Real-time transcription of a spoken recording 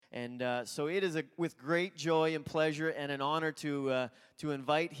And so it is with great joy and pleasure and an honor to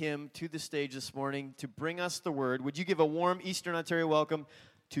invite him to the stage this morning to bring us the word. Would you give a warm Eastern Ontario welcome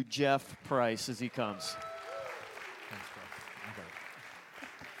to Jeff Price as he comes? Thanks, bro.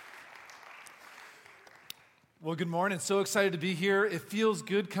 Well, good morning. So excited to be here. It feels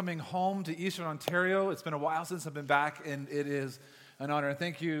good coming home to Eastern Ontario. It's been a while since I've been back, and it is an honor. And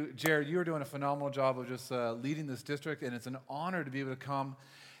thank you, Jared. You are doing a phenomenal job of just leading this district, and it's an honor to be able to come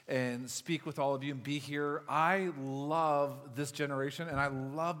and speak with all of you and be here. I love this generation, and I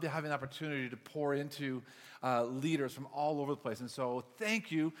love having the opportunity to pour into leaders from all over the place. And so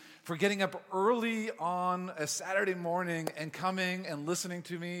thank you for getting up early on a Saturday morning and coming and listening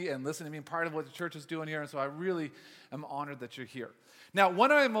to me and being part of what the church is doing here. And so I really am honored that you're here. Now,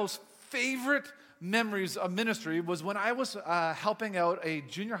 one of my most favorite memories of ministry was when I was helping out a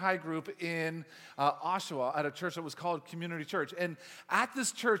junior high group in Oshawa at a church that was called Community Church. And at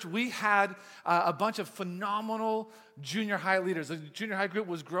this church, we had a bunch of phenomenal junior high leaders. The junior high group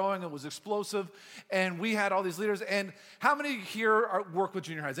was growing, it was explosive, and we had all these leaders. And how many here work with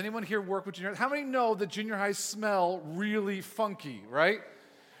junior highs? Anyone here work with junior highs? How many know that junior highs smell really funky, right?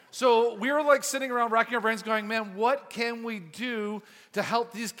 So we were like sitting around racking our brains going, man, what can we do to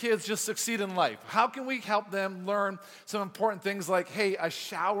help these kids just succeed in life? How can we help them learn some important things like, hey, a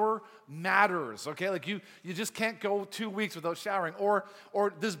shower matters, okay? Like you just can't go 2 weeks without showering. Or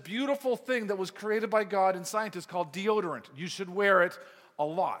this beautiful thing that was created by God and scientists called deodorant. You should wear it a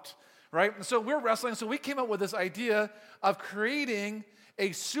lot, right? And so we're wrestling. So we came up with this idea of creating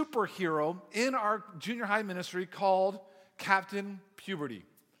a superhero in our junior high ministry called Captain Puberty.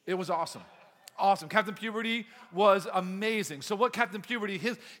 It was awesome. Awesome. Captain Puberty was amazing. So what Captain Puberty,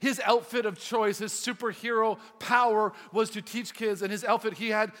 his outfit of choice, his superhero power was to teach kids. And his outfit, he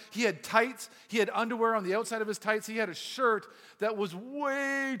had tights, he had underwear on the outside of his tights, he had a shirt that was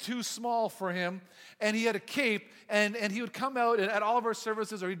way too small for him, and he had a cape, and he would come out at all of our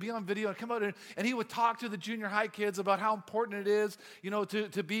services, or he'd be on video and come out and he would talk to the junior high kids about how important it is,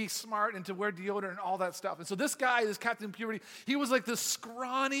 to be smart and to wear deodorant and all that stuff. And so this guy, this Captain Puberty, he was like this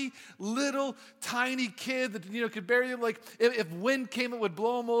scrawny little tiny kid that could barely, like, if wind came, it would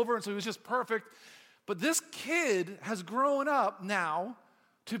blow him over, and so he was just perfect. But this kid has grown up now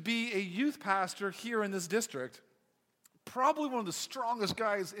to be a youth pastor here in this district, probably one of the strongest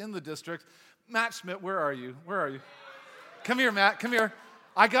guys in the district. Matt Schmidt, where are you? Come here, Matt, come here.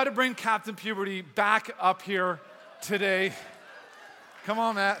 I got to bring Captain Puberty back up here today. Come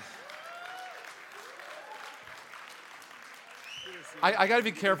on, Matt. I got to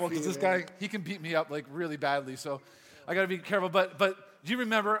be careful because this guy, he can beat me up like really badly, so I got to be careful. But do you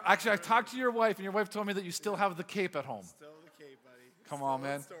remember, actually I talked to your wife, and your wife told me that you still have the cape at home. Still the cape, buddy. Come on,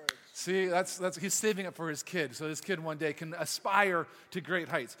 man. See, that's he's saving it for his kid, so his kid one day can aspire to great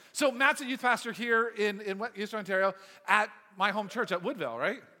heights. So Matt's a youth pastor here in Eastern Ontario at my home church at Woodville,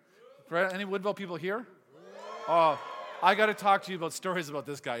 right? Any Woodville people here? Oh, I got to talk to you about stories about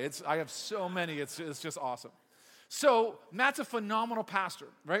this guy. I have so many. It's just awesome. So Matt's a phenomenal pastor,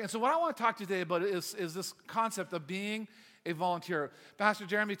 right? And so what I want to talk to you today about is this concept of being a volunteer. Pastor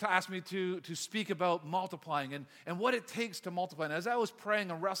Jeremy asked me to speak about multiplying and what it takes to multiply. And as I was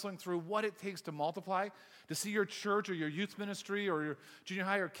praying and wrestling through what it takes to multiply, to see your church or your youth ministry or your junior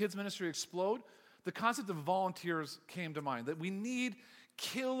high or kids ministry explode, the concept of volunteers came to mind, that we need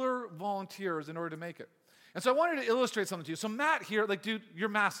killer volunteers in order to make it. And so I wanted to illustrate something to you. So Matt here, like, dude, you're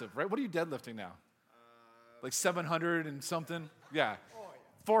massive, right? What are you deadlifting now? Like 700 and something? Yeah.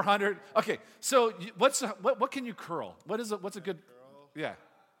 400. Okay. So what can you curl? What's a good? Curl? Yeah.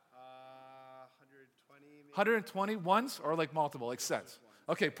 120 maybe. 120 once or like multiple, like sets?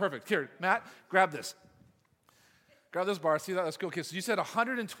 Okay, perfect. Here, Matt, grab this. Grab this bar. See that? Let's go. Okay, so you said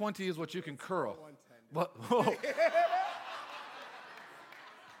 120 is what you can curl. 110. What? Whoa.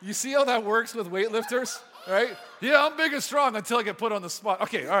 You see how that works with weightlifters, right? Yeah, I'm big and strong until I get put on the spot.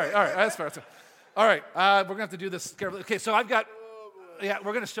 Okay, all right, that's fair. All right, we're going to have to do this carefully. Okay, so I've got,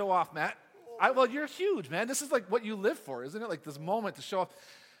 we're going to show off, Matt. Well, you're huge, man. This is like what you live for, isn't it? Like this moment to show off.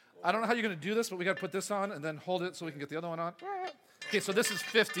 I don't know how you're going to do this, but we got to put this on and then hold it so we can get the other one on. Okay, so this is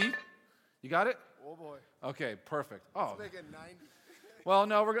 50. You got it? Oh, boy. Okay, perfect. Oh. Let's make it 90. Well,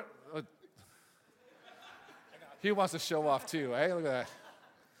 no, we're going to. He wants to show off too, eh? Look at that.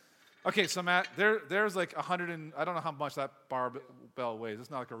 Okay, so Matt, there's like 100 and, I don't know how much that barbell weighs.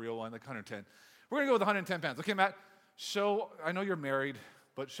 It's not like a real one, like 110. We're going to go with 110 pounds. Okay, Matt, I know you're married,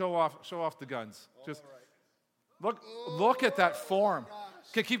 but show off the guns. Just look at that form.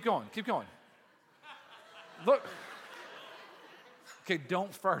 Okay, keep going. Look. Okay,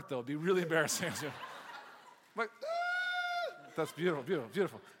 don't fart though. It'd be really embarrassing. Look. That's beautiful, beautiful,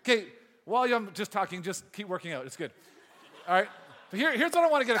 beautiful. Okay, while I'm just talking, just keep working out. It's good. All right. But here's what I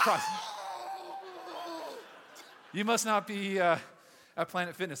want to get across. You must not be at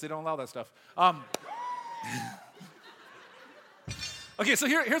Planet Fitness. They don't allow that stuff. Okay, so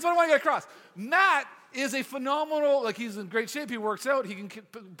here's what I want to get across. Matt is a phenomenal, like he's in great shape. He works out. He can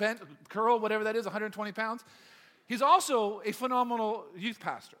bend, curl, whatever that is, 120 pounds. He's also a phenomenal youth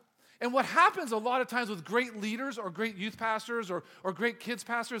pastor. And what happens a lot of times with great leaders or great youth pastors or great kids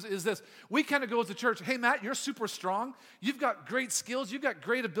pastors is this. We kind of go to church, hey, Matt, you're super strong. You've got great skills. You've got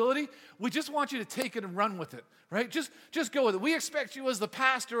great ability. We just want you to take it and run with it, right? Just go with it. We expect you as the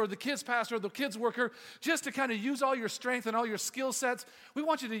pastor or the kids pastor or the kids worker just to kind of use all your strength and all your skill sets. We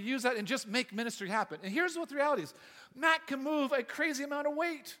want you to use that and just make ministry happen. And here's what the reality is. Matt can move a crazy amount of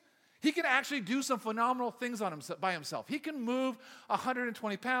weight. He can actually do some phenomenal things by himself. He can move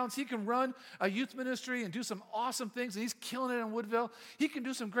 120 pounds. He can run a youth ministry and do some awesome things, and he's killing it in Woodville. He can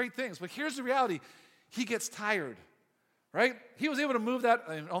do some great things. But here's the reality. He gets tired, right? He was able to move that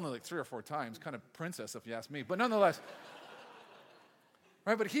only like 3 or 4 times, kind of princess if you ask me, but nonetheless.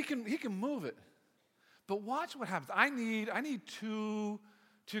 Right, but he can move it. But watch what happens. I need two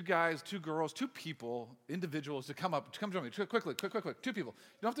guys, 2 girls, 2 people, individuals to come join me. Quickly. 2 people.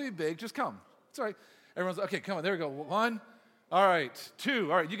 You don't have to be big, just come. It's all right. Everyone's, okay, come on, there we go. 1. All right. 2.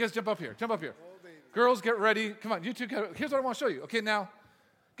 All right, you guys jump up here. Girls, get ready. Come on, you 2, here's what I want to show you. Okay, now,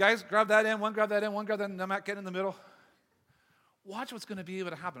 guys, grab that end. One grab that end. Now, Matt, get in the middle. Watch what's going to be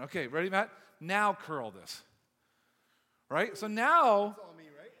able to happen. Okay, ready, Matt? Now curl this. Right? So now. It's all me,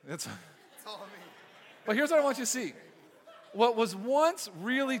 right? It's all me. But here's what I want you to see. What was once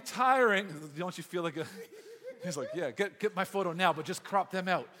really tiring, don't you feel like he's like, yeah, get my photo now, but just crop them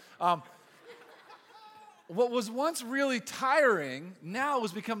out. What was once really tiring now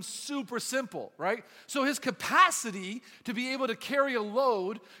has become super simple, right? So his capacity to be able to carry a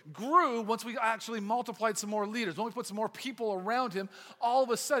load grew once we actually multiplied some more leaders. When we put some more people around him, all of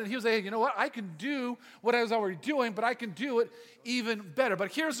a sudden he was like, hey, you know what? I can do what I was already doing, but I can do it even better.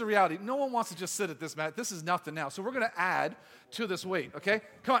 But here's the reality. No one wants to just sit at this mat. This is nothing now. So we're going to add to this weight, okay?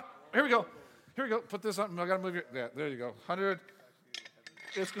 Come on. Here we go. Put this on. I got to move your, yeah, there you go. 100.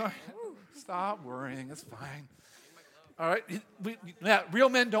 It's going. Stop worrying. It's fine. All right. Real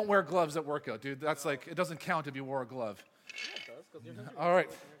men don't wear gloves at workout, dude. That's like, it doesn't count if you wore a glove. All right.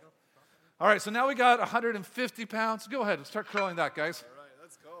 All right. So now we got 150 pounds. Go ahead and start curling that, guys. All right.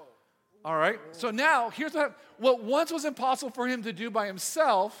 Let's go. All right. So now, here's what once was impossible for him to do by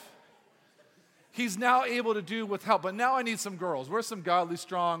himself, he's now able to do with help. But now I need some girls. Where's some godly,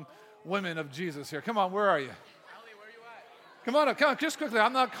 strong women of Jesus here? Come on. Where are you? Come on, just quickly.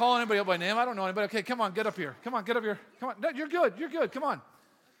 I'm not calling anybody up by name. I don't know anybody. Okay, come on, get up here. Come on. No, you're good. Come on.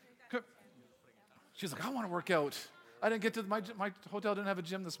 She's like, I want to work out. I didn't get to, my hotel didn't have a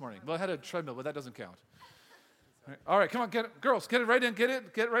gym this morning. Well, I had a treadmill, but that doesn't count. All right, come on, girls, get it right in,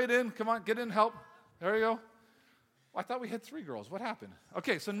 get right in. Come on, get in, help. There you go. I thought we had 3 girls. What happened?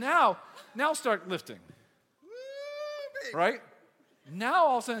 Okay, so now start lifting. Right? Now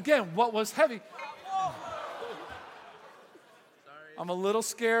all of a sudden, again, what was heavy? I'm a little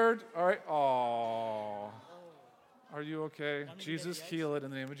scared. All right. Oh. Are you okay? Jesus, heal it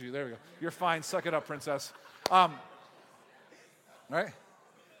in the name of Jesus. There we go. You're fine. Suck it up, princess. All right.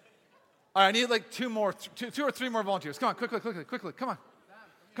 All right, I need like 2 or 3 more volunteers. Come on, quickly. Come on.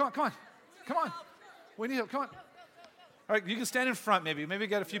 We need help. Come on. All right, you can stand in front maybe. Maybe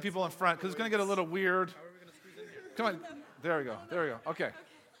get a few people in front because it's going to get a little weird. Come on. There we go. Okay.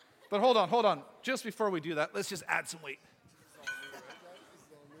 But hold on. Just before we do that, let's just add some weight.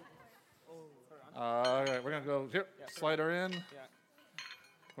 All right, we're going to go here. Slide her in.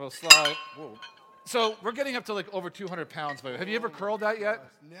 We'll slide. Whoa. So we're getting up to like over 200 pounds. Have you ever curled that yet?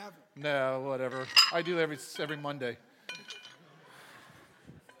 Never. No, whatever. I do every Monday.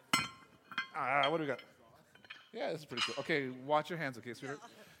 What do we got? Yeah, this is pretty cool. Okay, watch your hands, okay, sweetheart?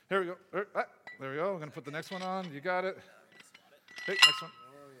 Here we go. There we go. We're going to put the next one on. You got it. Hey, next one.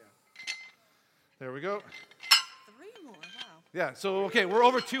 There we go. 3 more, wow. Yeah, so, okay, we're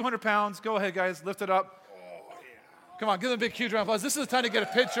over 200 pounds. Go ahead, guys. Lift it up. Come on, give them a big, huge round of applause. This is the time to get a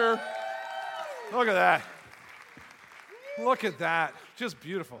picture. Look at that. Look at that. Just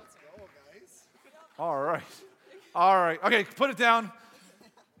beautiful. All right. Okay, put it down.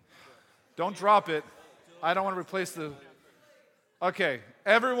 Don't drop it. I don't want to replace the... Okay,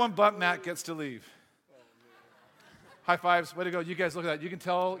 everyone but Matt gets to leave. High fives. Way to go. You guys look at that. You can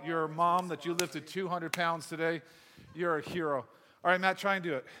tell your mom that you lifted 200 pounds today. You're a hero. All right, Matt, try and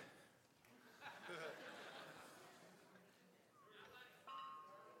do it.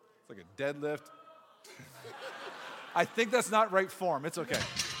 It's like a deadlift. I think that's not right form. It's okay.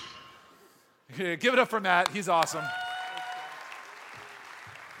 Okay, give it up for Matt. He's awesome.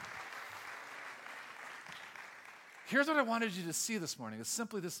 Here's what I wanted you to see this morning. It's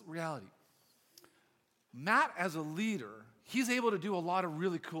simply this reality. Matt, as a leader, he's able to do a lot of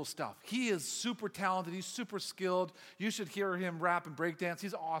really cool stuff. He is super talented. He's super skilled. You should hear him rap and break dance.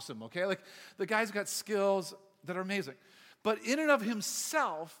 He's awesome, okay? Like, the guy's got skills that are amazing. But in and of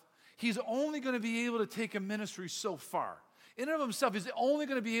himself, he's only going to be able to take a ministry so far. In and of himself, he's only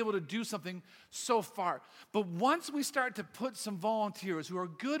going to be able to do something so far. But once we start to put some volunteers who are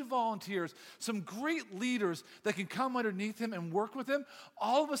good volunteers, some great leaders that can come underneath him and work with him,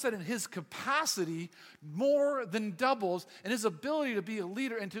 all of a sudden his capacity more than doubles, and his ability to be a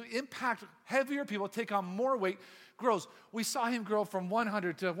leader and to impact heavier people, take on more weight, grows. We saw him grow from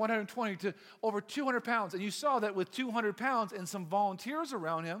 100 to 120 to over 200 pounds. And you saw that with 200 pounds and some volunteers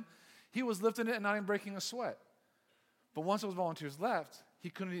around him, he was lifting it and not even breaking a sweat. But once those volunteers left, he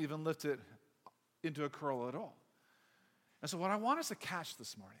couldn't even lift it into a curl at all. And so what I want us to catch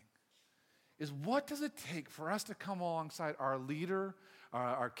this morning is, what does it take for us to come alongside our leader,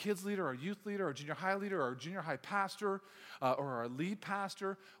 our kids leader, our youth leader, our junior high leader, our junior high pastor, or our lead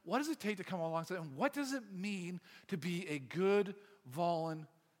pastor? What does it take to come alongside? And what does it mean to be a good volunteer?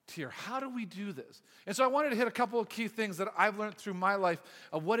 How do we do this? And so I wanted to hit a couple of key things that I've learned through my life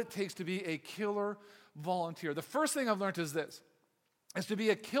of what it takes to be a killer volunteer. The first thing I've learned is this: is to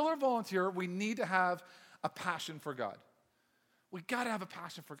be a killer volunteer, we need to have a passion for God. We got to have a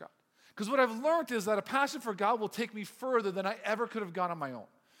passion for God. Because what I've learned is that a passion for God will take me further than I ever could have gone on my own.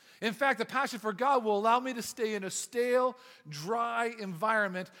 In fact, a passion for God will allow me to stay in a stale, dry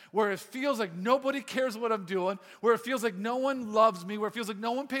environment where it feels like nobody cares what I'm doing, where it feels like no one loves me, where it feels like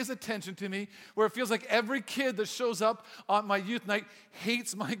no one pays attention to me, where it feels like every kid that shows up on my youth night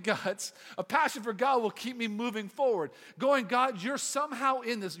hates my guts. A passion for God will keep me moving forward, going, God, you're somehow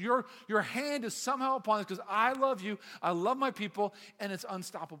in this. Your hand is somehow upon this because I love you, I love my people, and it's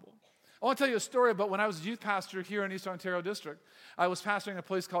unstoppable. I want to tell you a story about when I was a youth pastor here in Eastern Ontario District. I was pastoring a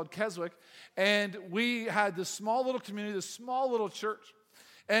place called Keswick, and we had this small little community, this small little church.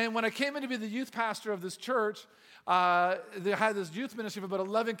 And when I came in to be the youth pastor of this church, they had this youth ministry of about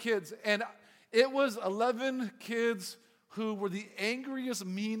 11 kids, and it was 11 kids who were the angriest,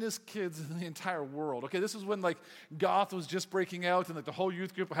 meanest kids in the entire world. Okay, this is when like goth was just breaking out, and like the whole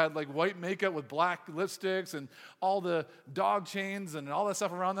youth group had like white makeup with black lipsticks and all the dog chains and all that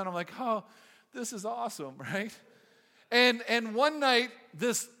stuff around them. I'm like, oh, this is awesome, right? And one night,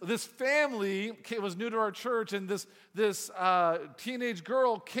 this family was new to our church, and this teenage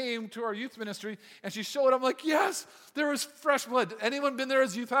girl came to our youth ministry, and she showed up. I'm like, yes, there was fresh blood. Anyone been there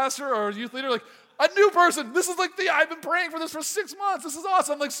as youth pastor or youth leader? Like, a new person. This is like I've been praying for this for 6 months. This is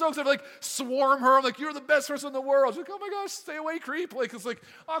awesome. I'm like so excited. Like swarm her. I'm like, you're the best person in the world. She's like, oh my gosh, stay away, creep. Like it's like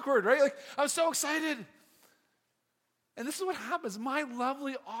awkward, right? Like I'm so excited. And this is what happens. My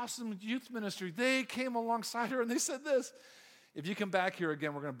lovely, awesome youth ministry, they came alongside her and they said this: if you come back here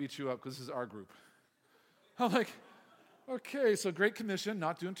again, we're going to beat you up because this is our group. I'm like, okay, so Great Commission,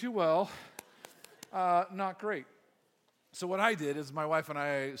 not doing too well. Not great. So what I did is my wife and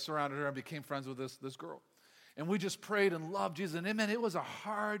I surrounded her and became friends with this girl. And we just prayed and loved Jesus. And amen, it was a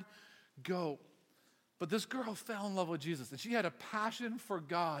hard go. But this girl fell in love with Jesus. And she had a passion for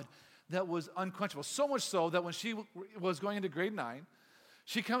God that was unquenchable. So much so that when she was going into grade 9,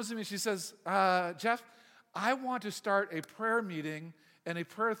 she comes to me and she says, Jeff, I want to start a prayer meeting and a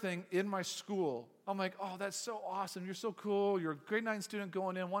prayer thing in my school. I'm like, oh, that's so awesome. You're so cool. You're a grade 9 student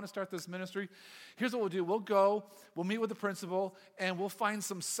going in, want to start this ministry. Here's what we'll do. We'll go, we'll meet with the principal, and we'll find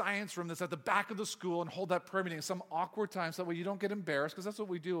some science room that's at the back of the school and hold that prayer meeting at some awkward time so that way you don't get embarrassed, because that's what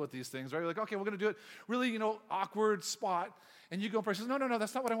we do with these things, right? We're like, okay, we're going to do it really, awkward spot, and you go and pray. She says, no,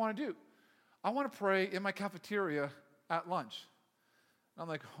 that's not what I want to do. I want to pray in my cafeteria at lunch. I'm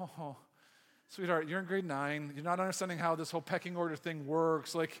like, oh, sweetheart, you're in grade 9. You're not understanding how this whole pecking order thing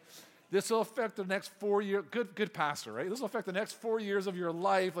works. Like, this will affect the next 4 years. Good pastor, right? This will affect the next 4 years of your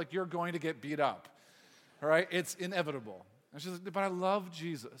life. Like, you're going to get beat up, all right? It's inevitable. And she's like, but I love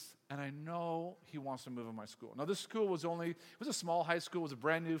Jesus, and I know he wants to move in my school. Now, this school was a small high school. It was a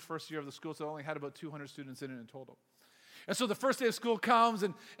brand new first year of the school, so it only had about 200 students in it in total. And so the first day of school comes,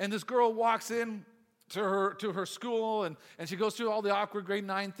 and this girl walks in to her school, and she goes through all the awkward grade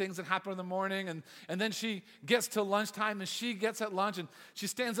 9 things that happen in the morning, and then she gets to lunchtime, and she gets at lunch, and she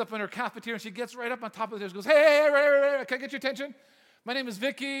stands up in her cafeteria, and she gets right up on top of the desk and goes, hey, can I get your attention? My name is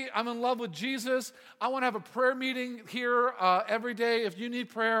Vicky. I'm in love with Jesus. I want to have a prayer meeting here every day. If you need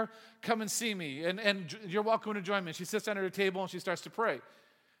prayer, come and see me, and you're welcome to join me. And she sits down at her table, and she starts to pray.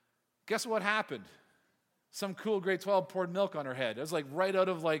 Guess what happened? Some cool grade 12 poured milk on her head. It was like right out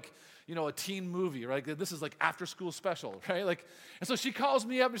of like, a teen movie, right? This is like after school special, right? And so she calls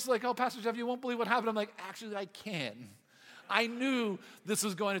me up and she's like, oh, Pastor Jeff, you won't believe what happened. I'm like, actually, I can. I knew this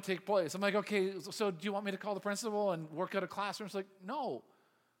was going to take place. I'm like, okay, so do you want me to call the principal and work out a classroom? She's like, no,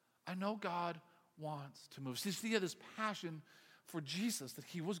 I know God wants to move. She had this passion for Jesus that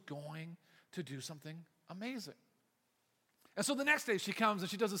he was going to do something amazing. And so the next day she comes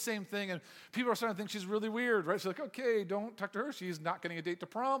and she does the same thing, and people are starting to think she's really weird, right? She's like, okay, don't talk to her. She's not getting a date to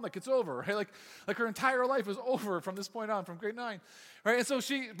prom. Like, it's over, right? Like her entire life is over from this point on, from grade 9, right? And so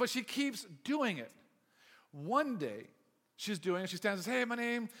she keeps doing it. One day, she's doing it. She stands and says, hey, my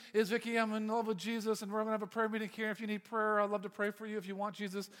name is Vicky. I'm in love with Jesus, and we're going to have a prayer meeting here. If you need prayer, I'd love to pray for you. If you want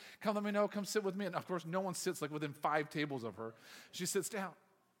Jesus, come let me know. Come sit with me. And, of course, no one sits like within 5 tables of her. She sits down.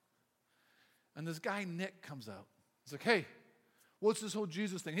 And this guy, Nick, comes out. He's like, hey, what's this whole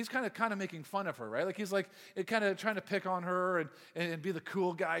Jesus thing? He's kind of making fun of her, right? Like he's like kind of trying to pick on her and be the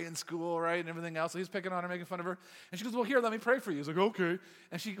cool guy in school, right? And everything else. So he's picking on her, making fun of her. And she goes, well, here, let me pray for you. He's like, okay.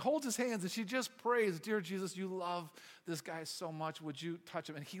 And she holds his hands and she just prays, dear Jesus, you love this guy so much. Would you touch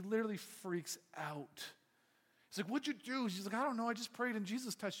him? And he literally freaks out. He's like, what'd you do? She's like, I don't know. I just prayed and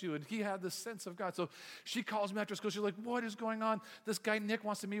Jesus touched you. And he had this sense of God. So she calls me after school. She's like, what is going on? This guy, Nick,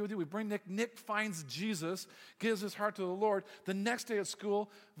 wants to meet with you. We bring Nick. Nick finds Jesus, gives his heart to the Lord. The next day at school,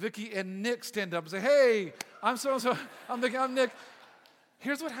 Vicky and Nick stand up and say, hey, I'm so-and-so. I'm Nick.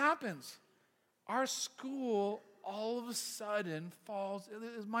 Here's what happens. Our school all of a sudden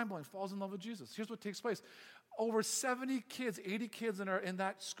it's mind-blowing, falls in love with Jesus. Here's what takes place. Over 70 kids, 80 kids in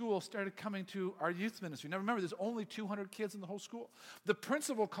that school started coming to our youth ministry. Now remember, there's only 200 kids in the whole school. The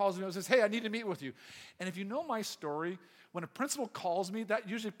principal calls me and says, hey, I need to meet with you. And if you know my story, when a principal calls me, that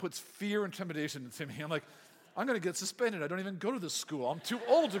usually puts fear and intimidation into me. I'm like, I'm going to get suspended. I don't even go to this school. I'm too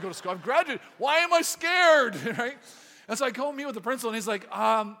old to go to school. I've graduated. Why am I scared, right? And so I go and meet with the principal, and he's like,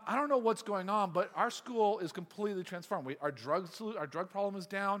 I don't know what's going on, but our school is completely transformed. Our drug problem is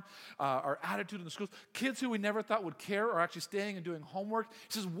down. Our attitude in the schools. Kids who we never thought would care are actually staying and doing homework.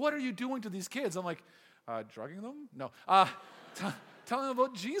 He says, what are you doing to these kids? I'm like, drugging them? No. Telling them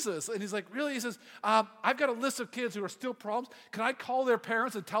about Jesus. And he's like, really? He says, I've got a list of kids who are still problems. Can I call their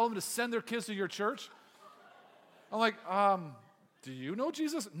parents and tell them to send their kids to your church? I'm like, do you know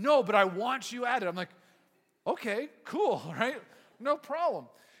Jesus? No, but I want you at it. I'm like, okay, cool, right? No problem.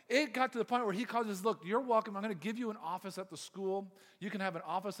 It got to the point where he called us, look, you're welcome. I'm going to give you an office at the school. You can have an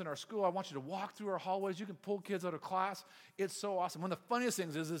office in our school. I want you to walk through our hallways. You can pull kids out of class. It's so awesome. One of the funniest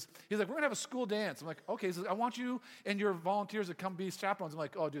things is he's like, we're going to have a school dance. I'm like, okay. He says, I want you and your volunteers to come be chaperones. I'm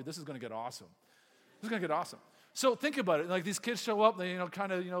like, oh, dude, this is going to get awesome. This is going to get awesome. So think about it. Like these kids show up, they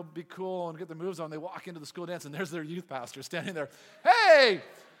kind of be cool and get their moves on. They walk into the school dance, and there's their youth pastor standing there. Hey!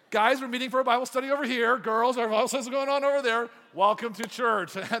 Guys, we're meeting for a Bible study over here. Girls, our Bible study's going on over there. Welcome to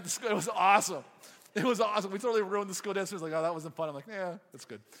church. It was awesome. It was awesome. We totally ruined the school dance. It was like, oh, that wasn't fun. I'm like, yeah, that's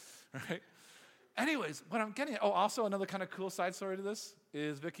good. All right. Anyways, what I'm getting at, also another kind of cool side story to this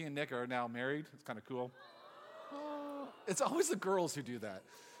is Vicky and Nick are now married. It's kind of cool. Oh, it's always the girls who do that.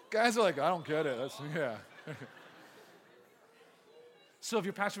 Guys are like, I don't get it. Yeah. So if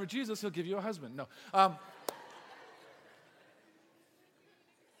you're passionate for Jesus, he'll give you a husband. No.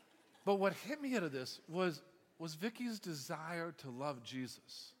 But what hit me out of this was Vicky's desire to love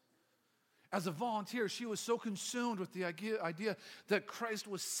Jesus. As a volunteer, she was so consumed with the idea that Christ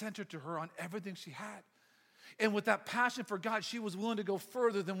was centered to her on everything she had. And with that passion for God, she was willing to go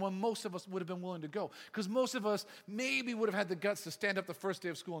further than what most of us would have been willing to go. Because most of us maybe would have had the guts to stand up the first day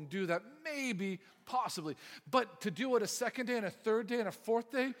of school and do that, maybe, possibly. But to do it a second day and a third day and a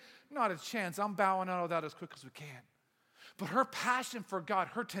fourth day, not a chance. I'm bowing out of that as quick as we can. But her passion for God,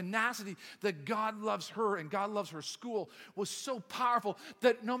 her tenacity that God loves her and God loves her school was so powerful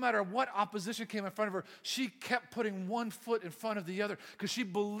that no matter what opposition came in front of her, she kept putting one foot in front of the other because she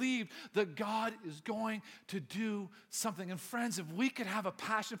believed that God is going to do something. And friends, if we could have a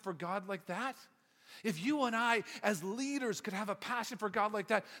passion for God like that, if you and I as leaders could have a passion for God like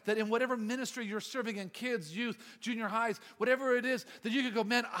that, that in whatever ministry you're serving in kids, youth, junior highs, whatever it is, that you could go,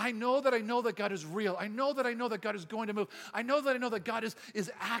 man, I know that God is real. I know that God is going to move. I know that God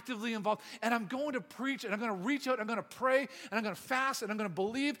is actively involved. And I'm going to preach, and I'm going to reach out, and I'm going to pray, and I'm going to fast, and I'm going to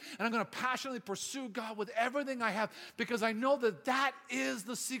believe, and I'm going to passionately pursue God with everything I have because I know that is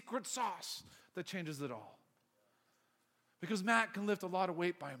the secret sauce that changes it all. Because Matt can lift a lot of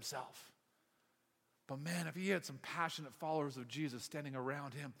weight by himself. But man, if he had some passionate followers of Jesus standing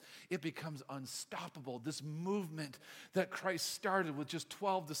around him, it becomes unstoppable. This movement that Christ started with just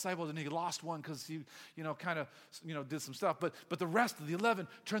 12 disciples, and he lost one because he, did some stuff. But the rest of the 11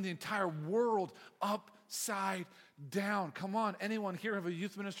 turned the entire world upside down. Come on, anyone here have a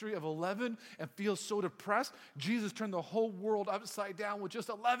youth ministry of 11 and feels so depressed? Jesus turned the whole world upside down with just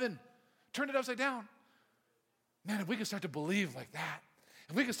 11. Turned it upside down. Man, if we could start to believe like that,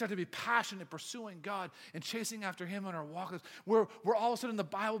 if we could start to be passionate pursuing God and chasing after him on our walk, where all of a sudden the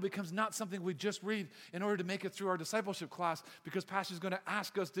Bible becomes not something we just read in order to make it through our discipleship class, because pastor's going to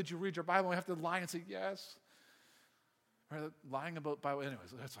ask us, did you read your Bible? And we have to lie and say, yes. Right? Lying about Bible,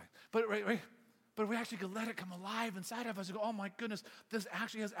 anyways, that's fine. But But we actually could let it come alive inside of us and go, oh my goodness, this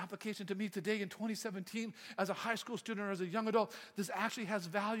actually has application to me today in 2017 as a high school student or as a young adult. This actually has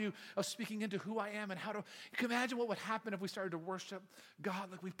value of speaking into who I am and how to. You can imagine what would happen if we started to worship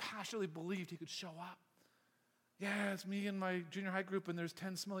God like we passionately believed he could show up. Yeah, it's me and my junior high group, and there's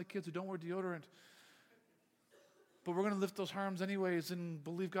 10 smelly kids who don't wear deodorant. But we're going to lift those arms anyways and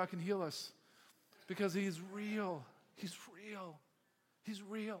believe God can heal us because he's real. He's real. He's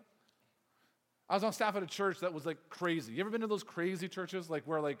real. I was on staff at a church that was like crazy. You ever been to those crazy churches like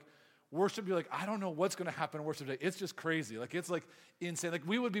where like worship, you're like, I don't know what's going to happen in worship today. It's just crazy. Like it's like insane. Like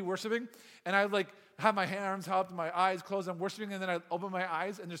we would be worshiping and I'd like have my arms up, my eyes closed. I'm worshiping and then I open my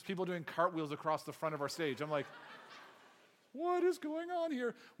eyes and there's people doing cartwheels across the front of our stage. I'm like, what is going on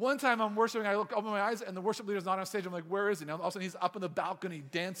here? One time I'm worshiping, I open my eyes and the worship leader's not on stage. I'm like, where is he? And all of a sudden he's up on the balcony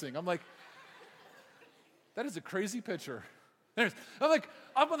dancing. I'm like, that is a crazy picture. Anyways, I'm like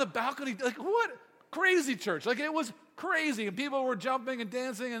up on the balcony, like what? Crazy church. Like it was crazy. And people were jumping and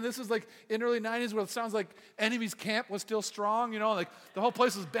dancing. And this is like in early 90s where it sounds like Enemy's Camp was still strong, you know, like the whole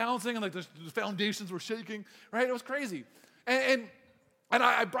place was bouncing and like the foundations were shaking, right? It was crazy. And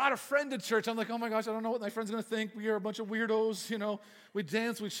I brought a friend to church. I'm like, oh my gosh, I don't know what my friend's going to think. We are a bunch of weirdos, you know. We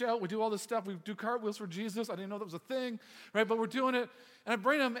dance, we shout, we do all this stuff. We do cartwheels for Jesus. I didn't know that was a thing, right? But we're doing it. And I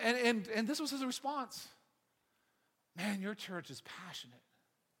bring him, and this was his response. Man, your church is passionate.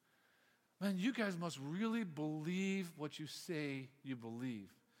 Man, you guys must really believe what you say you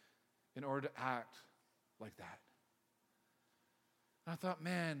believe in order to act like that. And I thought,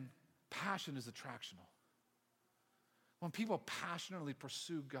 man, passion is attractional. When people passionately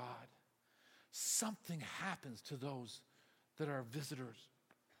pursue God, something happens to those that are visitors.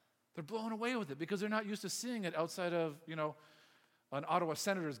 They're blown away with it because they're not used to seeing it outside of, you know, an Ottawa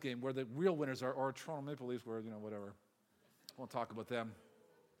Senators game where the real winners are, or Toronto Maple Leafs where, you know, whatever. Won't talk about them.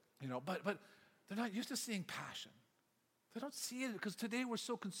 You know, but they're not used to seeing passion. They don't see it because today we're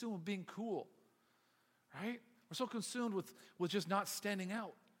so consumed with being cool, right? We're so consumed with just not standing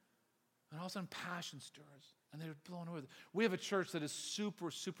out. And all of a sudden passion stirs and they're blown away with it. We have a church that is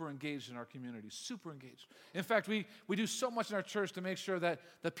super, super engaged in our community, super engaged. In fact, we do so much in our church to make sure that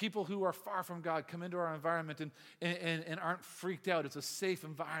the people who are far from God come into our environment and aren't freaked out. It's a safe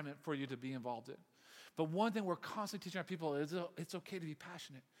environment for you to be involved in. But one thing we're constantly teaching our people is it's okay to be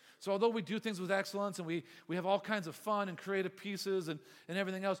passionate. So although we do things with excellence and we have all kinds of fun and creative pieces and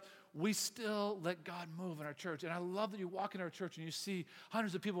everything else, we still let God move in our church. And I love that you walk in our church and you see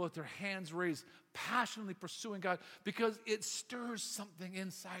hundreds of people with their hands raised, passionately pursuing God because it stirs something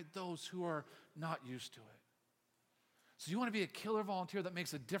inside those who are not used to it. So you want to be a killer volunteer that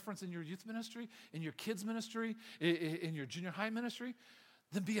makes a difference in your youth ministry, in your kids ministry, in your junior high ministry?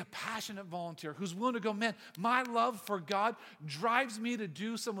 Then be a passionate volunteer who's willing to go, man, my love for God drives me to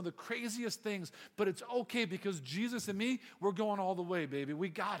do some of the craziest things, but it's okay because Jesus and me, we're going all the way, baby. We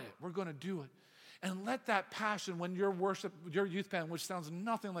got it. We're going to do it. And let that passion when your youth band, which sounds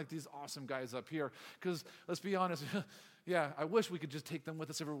nothing like these awesome guys up here, because let's be honest, yeah, I wish we could just take them with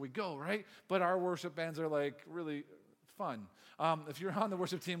us everywhere we go, right? But our worship bands are like really fun. If you're on the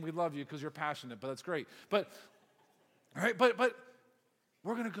worship team, we love you because you're passionate, but that's great. But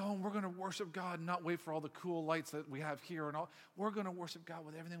we're going to go and we're going to worship God and not wait for all the cool lights that we have here and all. We're going to worship God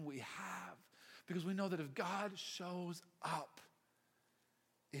with everything we have because we know that if God shows up,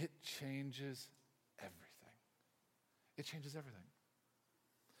 it changes everything. It changes everything.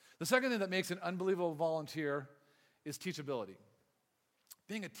 The second thing that makes an unbelievable volunteer is teachability.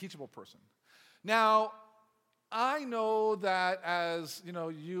 Being a teachable person. Now, I know that as, you know,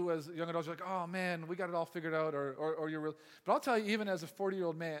 you as young adults, you're like, oh man, we got it all figured out, or you're real. But I'll tell you, even as a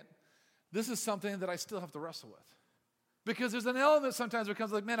 40-year-old man, this is something that I still have to wrestle with. Because there's an element sometimes where it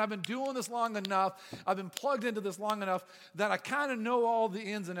comes like, man, I've been doing this long enough, I've been plugged into this long enough that I kind of know all the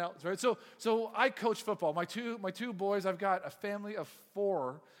ins and outs, right? So I coach football. My two boys, I've got a family of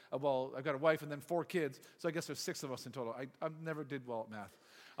four. Well, I've got a wife and then 4 kids, so I guess there's 6 of us in total. I never did well at math.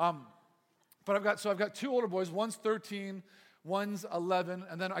 But I've got two older boys. One's 13, one's 11,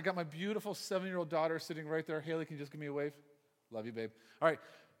 and then I got my beautiful 7-year-old daughter sitting right there. Haley, can you just give me a wave? Love you, babe. All right.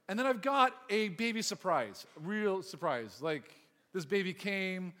 And then I've got a baby surprise, real surprise. Like, this baby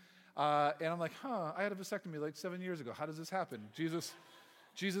came, and I'm like, I had a vasectomy like 7 years ago. How does this happen? Jesus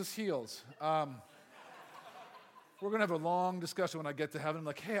heals. We're going to have a long discussion when I get to heaven. I'm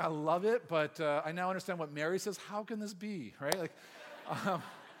like, hey, I love it, but I now understand what Mary says. How can this be, right? Like, it's going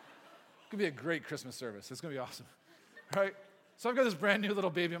to be a great Christmas service. It's going to be awesome, right? So I've got this brand new little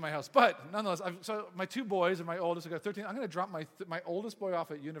baby in my house. But nonetheless, so my two boys and my oldest, I've got 13. I'm going to drop my oldest boy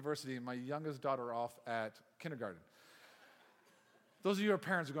off at university and my youngest daughter off at kindergarten. Those of you who are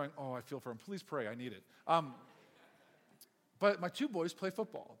parents are going, oh, I feel for them. Please pray. I need it. But my two boys play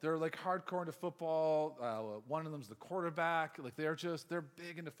football. They're like hardcore into football. One of them's the quarterback. Like they're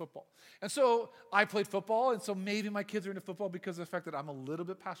big into football. And so I played football, and so maybe my kids are into football because of the fact that I'm a little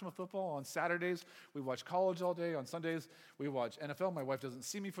bit passionate about football. On Saturdays, we watch college all day. On Sundays, we watch NFL. My wife doesn't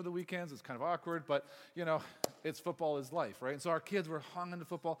see me for the weekends. It's kind of awkward, but it's football is life, right? And so our kids were hung into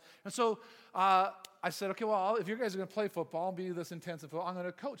football. And so I said, okay, well, if you guys are going to play football and be this intense in football, I'm going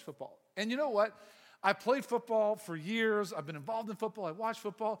to coach football. And you know what? I played football for years. I've been involved in football. I watched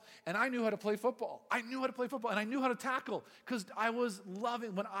football, and I knew how to play football. I knew how to play football, and I knew how to tackle because I was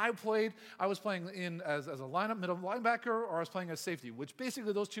loving. When I played, I was playing as a middle linebacker, or I was playing as safety, which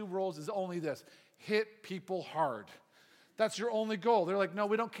basically those two roles is only this: hit people hard. That's your only goal. They're like, no,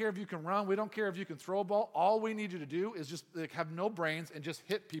 we don't care if you can run. We don't care if you can throw a ball. All we need you to do is just have no brains and just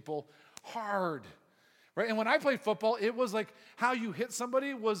hit people hard. Right? And when I played football, it was like how you hit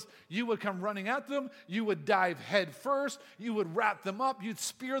somebody was you would come running at them, you would dive head first, you would wrap them up, you'd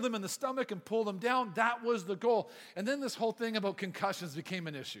spear them in the stomach and pull them down. That was the goal. And then this whole thing about concussions became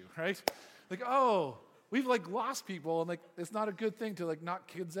an issue, right? Like, oh, we've lost people, and it's not a good thing to knock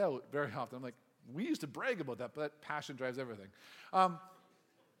kids out very often. I'm like, we used to brag about that, but that passion drives everything. And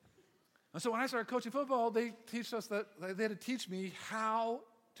so when I started coaching football, they had to teach me how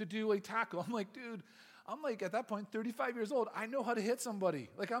to do a tackle. I'm like, dude, I'm at that point 35 years old. I know how to hit somebody.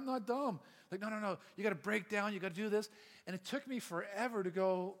 I'm not dumb. No. You got to break down. You got to do this. And it took me forever to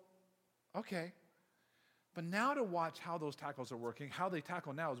go, okay. But now to watch how those tackles are working, how they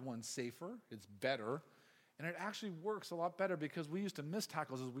tackle now is one, safer, it's better, and it actually works a lot better because we used to miss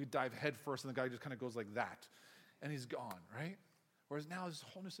tackles as we dive head first and the guy just kind of goes like that, and he's gone, right? Whereas now it's a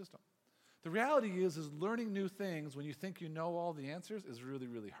whole new system. The reality is learning new things when you think you know all the answers is really,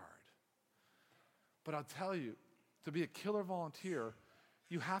 really hard. But I'll tell you, to be a killer volunteer,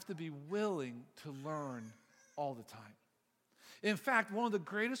 you have to be willing to learn all the time. In fact, one of the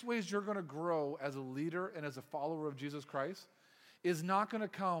greatest ways you're going to grow as a leader and as a follower of Jesus Christ is not going to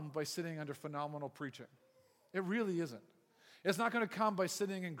come by sitting under phenomenal preaching. It really isn't. It's not going to come by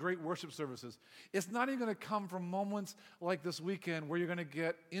sitting in great worship services. It's not even going to come from moments like this weekend where you're going to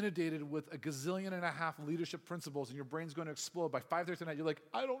get inundated with a gazillion and a half leadership principles and your brain's going to explode. By 5:30 tonight, you're like,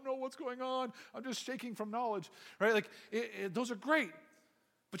 I don't know what's going on. I'm just shaking from knowledge, right? Those are great.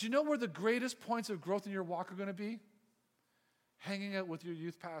 But you know where the greatest points of growth in your walk are going to be? Hanging out with your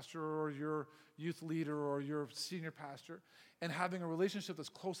youth pastor or your youth leader or your senior pastor and having a relationship that's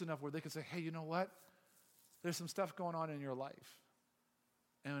close enough where they can say, hey, you know what? There's some stuff going on in your life,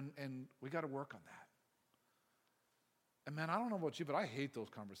 and we got to work on that. And man, I don't know about you, but I hate those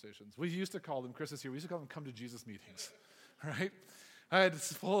conversations. We used to call them, Chris is here, we used to call them come to Jesus meetings, right? I had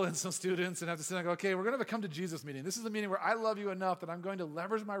to pull in some students and have to say, okay, we're going to have a come to Jesus meeting. This is a meeting where I love you enough that I'm going to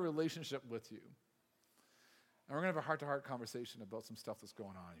leverage my relationship with you. And we're going to have a heart-to-heart conversation about some stuff that's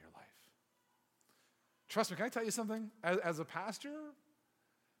going on in your life. Trust me, can I tell you something? As a pastor,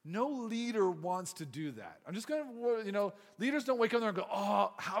 no leader wants to do that. I'm just going to, leaders don't wake up there and go,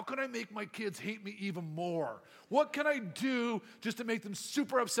 oh, how can I make my kids hate me even more? What can I do just to make them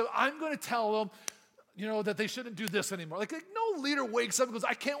super upset? I'm going to tell them, that they shouldn't do this anymore. No leader wakes up and goes,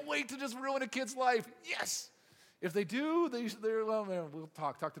 I can't wait to just ruin a kid's life. Yes. If they do, we'll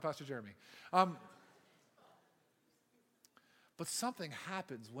talk to Pastor Jeremy. But something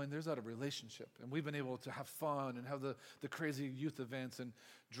happens when there's that relationship, and we've been able to have fun and have the crazy youth events and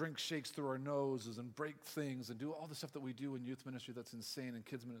drink shakes through our noses and break things and do all the stuff that we do in youth ministry that's insane in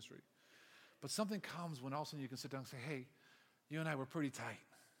kids ministry. But something comes when all of a sudden you can sit down and say, hey, you and I were pretty tight,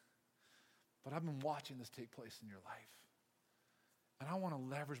 but I've been watching this take place in your life, and I want to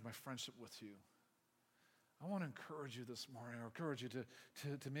leverage my friendship with you. I want to encourage you this morning, or encourage you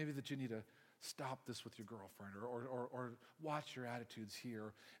to maybe that you need to stop this with your girlfriend or watch your attitudes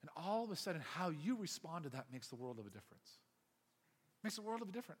here. And all of a sudden, how you respond to that makes the world of a difference. Makes the world of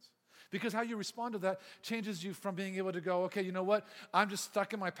a difference. Because how you respond to that changes you from being able to go, okay, you know what? I'm just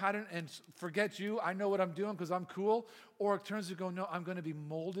stuck in my pattern and forget you. I know what I'm doing because I'm cool. Or it turns to go, no, I'm going to be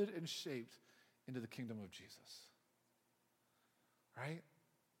molded and shaped into the kingdom of Jesus. Right?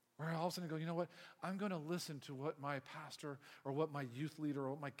 Where all of a sudden go, you know what? I'm going to listen to what my pastor or what my youth leader or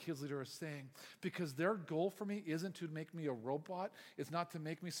what my kids leader is saying, because their goal for me isn't to make me a robot. It's not to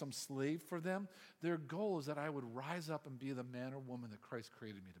make me some slave for them. Their goal is that I would rise up and be the man or woman that Christ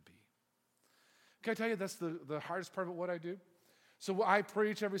created me to be. Can I tell you that's the hardest part of what I do? So I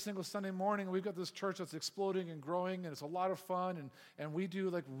preach every single Sunday morning, and we've got this church that's exploding and growing, and it's a lot of fun, and we do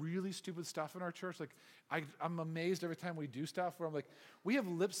like really stupid stuff in our church. Like I'm amazed every time we do stuff where I'm like, we have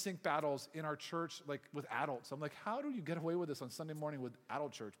lip sync battles in our church like with adults. I'm like, how do you get away with this on Sunday morning with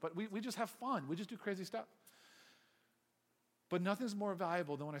adult church? But we just have fun. We just do crazy stuff. But nothing's more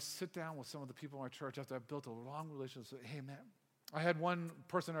valuable than when I sit down with some of the people in our church after I've built a long relationship. Say, hey man, I had one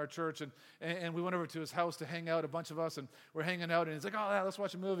person in our church, and we went over to his house to hang out, a bunch of us, and we're hanging out, and he's like, oh, yeah, let's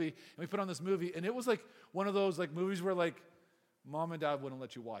watch a movie. And we put on this movie, and it was like one of those like movies where like mom and dad wouldn't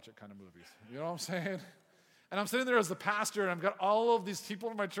let you watch it kind of movies. You know what I'm saying? And I'm sitting there as the pastor, and I've got all of these people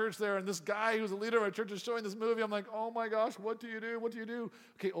in my church there, and this guy who's a leader of our church is showing this movie. I'm like, oh my gosh, what do you do? What do you do?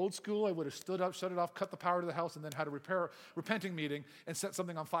 Okay, old school, I would have stood up, shut it off, cut the power to the house, and then had a repenting meeting and set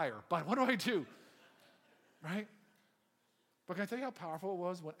something on fire. But what do? Right? But can I tell you how powerful it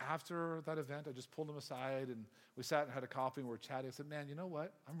was when after that event, I just pulled him aside and we sat and had a coffee and we were chatting. I said, man, you know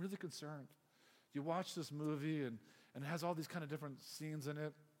what? I'm really concerned. You watch this movie and it has all these kind of different scenes in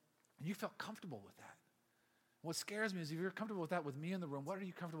it, and you felt comfortable with that. What scares me is if you're comfortable with that with me in the room, what are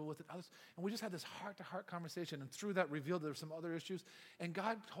you comfortable with others? And we just had this heart-to-heart conversation, and through that revealed there were some other issues, and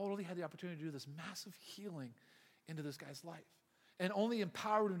God totally had the opportunity to do this massive healing into this guy's life. And only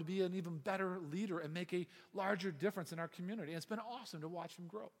empowered him to be an even better leader and make a larger difference in our community. And it's been awesome to watch him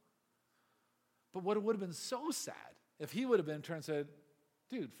grow. But what it would have been so sad if he would have been turned and said,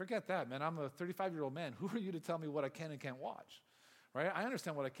 dude, forget that, man. I'm a 35-year-old man. Who are you to tell me what I can and can't watch? Right? I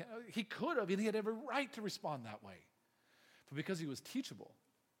understand what I can. He could have, and he had every right to respond that way. But because he was teachable,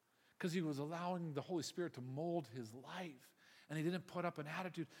 because he was allowing the Holy Spirit to mold his life, and he didn't put up an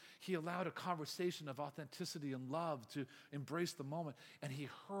attitude. He allowed a conversation of authenticity and love to embrace the moment. And he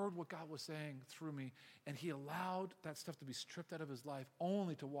heard what God was saying through me. And he allowed that stuff to be stripped out of his life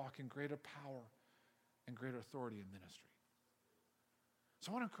only to walk in greater power and greater authority in ministry.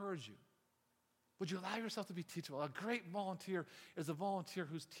 So I want to encourage you. Would you allow yourself to be teachable? A great volunteer is a volunteer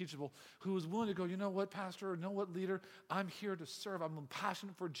who's teachable, who is willing to go, you know what, pastor, know what, leader, I'm here to serve. I'm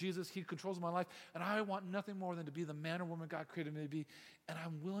passionate for Jesus. He controls my life, and I want nothing more than to be the man or woman God created me to be, and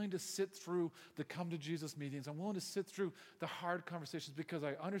I'm willing to sit through the come to Jesus meetings. I'm willing to sit through the hard conversations because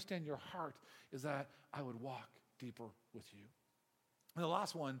I understand your heart is that I would walk deeper with you. And the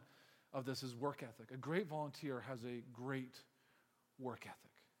last one of this is work ethic. A great volunteer has a great work ethic.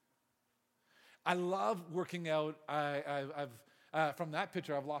 I love working out. I've from that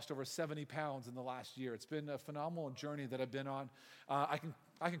picture, I've lost over 70 pounds in the last year. It's been a phenomenal journey that I've been on. I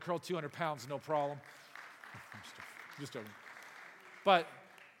can curl 200 pounds, no problem. Just joking. But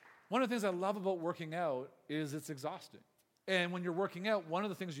one of the things I love about working out is it's exhausting. And when you're working out, one of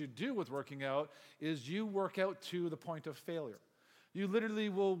the things you do with working out is you work out to the point of failure. You literally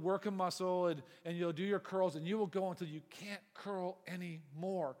will work a muscle and you'll do your curls and you will go until you can't curl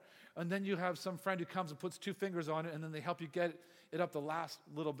anymore. And then you have some friend who comes and puts 2 fingers on it and then they help you get it up the last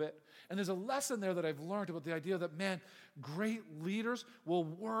little bit. And there's a lesson there that I've learned about the idea that, man, great leaders will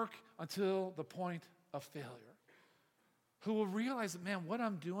work until the point of failure. Who will realize that, man, what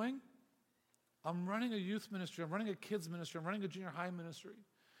I'm doing, I'm running a youth ministry, I'm running a kids ministry, I'm running a junior high ministry.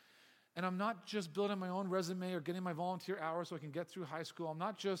 And I'm not just building my own resume or getting my volunteer hours so I can get through high school. I'm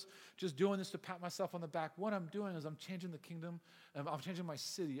not just doing this to pat myself on the back. What I'm doing is I'm changing the kingdom. I'm changing my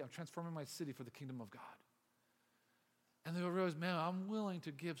city. I'm transforming my city for the kingdom of God. And they'll realize, man, I'm willing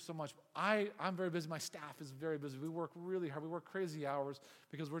to give so much. I'm very busy. My staff is very busy. We work really hard. We work crazy hours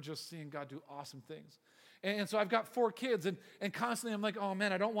because we're just seeing God do awesome things. And so I've got 4 kids, and constantly I'm like, oh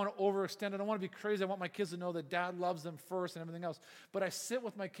man, I don't want to overextend. I don't want to be crazy. I want my kids to know that dad loves them first and everything else. But I sit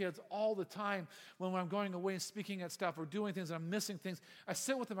with my kids all the time when I'm going away and speaking at stuff or doing things and I'm missing things. I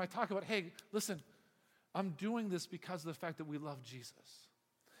sit with them. I talk about, hey, listen, I'm doing this because of the fact that we love Jesus.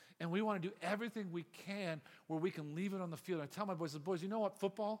 And we want to do everything we can where we can leave it on the field. I tell my boys, you know what,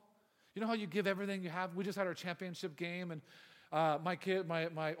 football? You know how you give everything you have? We just had our championship game, and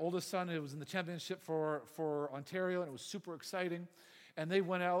my oldest son, it was in the championship for Ontario, and it was super exciting. And they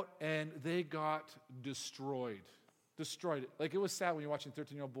went out and they got destroyed. Like, it was sad when you're watching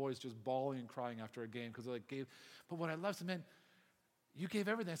 13-year-old boys just bawling and crying after a game because they gave. But what I love is, man, You gave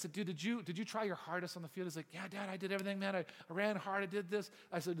everything. I said, dude, did you try your hardest on the field? He's like, yeah, Dad, I did everything, man. I ran hard. I did this.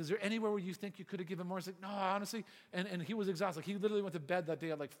 I said, is there anywhere where you think you could have given more? He's like, no, honestly. And he was exhausted. Like, he literally went to bed that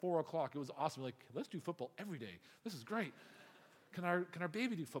day at like 4 o'clock. It was awesome. Like, let's do football every day. This is great. Can our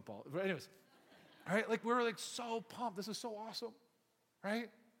baby do football? But anyways, all right, like we were like so pumped. This is so awesome, right?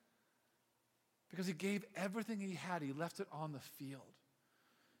 Because he gave everything he had. He left it on the field.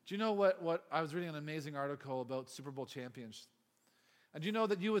 Do you know what I was reading an amazing article about Super Bowl champions. And do you know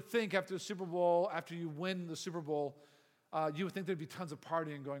that you would think after the Super Bowl, after you win the Super Bowl, you would think there'd be tons of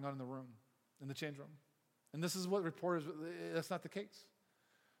partying going on in the room, in the change room. And this is what reporters, that's not the case.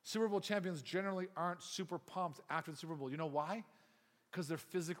 Super Bowl champions generally aren't super pumped after the Super Bowl. You know why? Because they're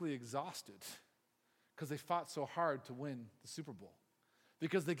physically exhausted. Because they fought so hard to win the Super Bowl.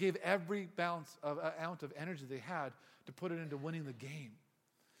 Because they gave every ounce of energy they had to put it into winning the game.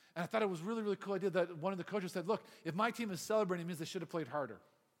 And I thought it was really, really cool idea that one of the coaches said, look, if my team is celebrating, it means they should have played harder.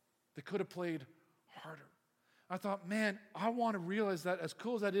 They could have played harder. I thought, man, I want to realize that as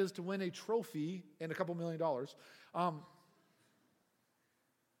cool as that is to win a trophy and a couple $1 million, God,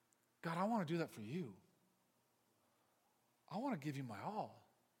 I want to do that for you. I want to give you my all.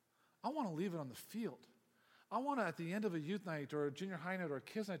 I want to leave it on the field. I want to, at the end of a youth night or a junior high night or a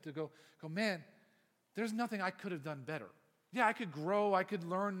kids night, to go, man, there's nothing I could have done better. Yeah, I could grow, I could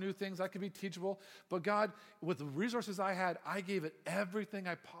learn new things, I could be teachable, but God, with the resources I had, I gave it everything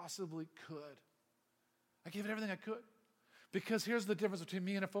I possibly could. I gave it everything I could. Because here's the difference between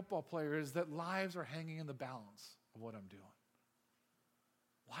me and a football player is that lives are hanging in the balance of what I'm doing.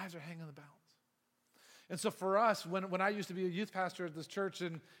 Lives are hanging in the balance. And so for us, when I used to be a youth pastor at this church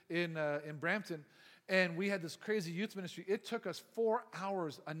in Brampton, and we had this crazy youth ministry, it took us 4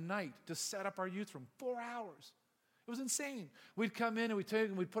 hours a night to set up our youth room. 4 hours. It was insane. We'd come in and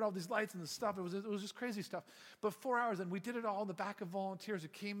we'd put all these lights and the stuff. It was just crazy stuff. But 4 hours, and we did it all in the back of volunteers who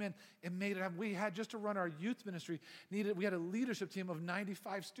came in and made it happen. We had, just to run our youth ministry, we had a leadership team of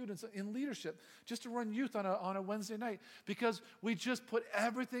 95 students in leadership just to run youth on a Wednesday night because we just put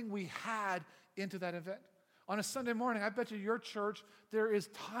everything we had into that event. On a Sunday morning, I bet you your church, there is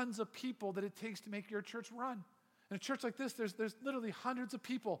tons of people that it takes to make your church run. In a church like this, there's literally hundreds of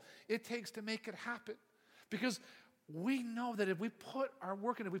people it takes to make it happen. Because we know that if we put our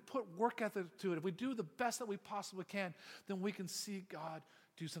work in it, if we put work ethic to it, if we do the best that we possibly can, then we can see God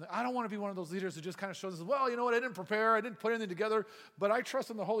do something. I don't want to be one of those leaders who just kind of shows us, well, you know what, I didn't prepare, I didn't put anything together, but I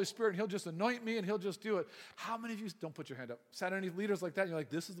trust in the Holy Spirit and He'll just anoint me and He'll just do it. How many of you, don't put your hand up, sat underneath leaders like that and you're like,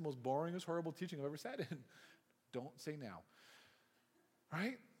 this is the most boringest, horrible teaching I've ever sat in? Don't say now.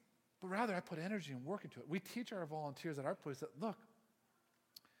 Right? But rather, I put energy and work into it. We teach our volunteers at our place that, look,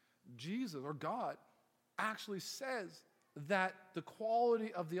 Jesus or God actually says that the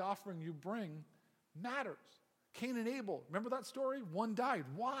quality of the offering you bring matters. Cain and Abel, remember that story? One died.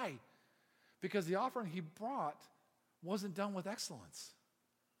 Why? Because the offering he brought wasn't done with excellence.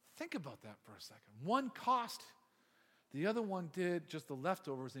 Think about that for a second. One cost, the other one did just the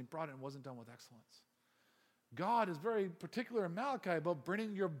leftovers, and he brought it and wasn't done with excellence. God is very particular in Malachi about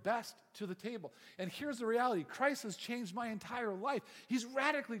bringing your best to the table. And here's the reality. Christ has changed my entire life. He's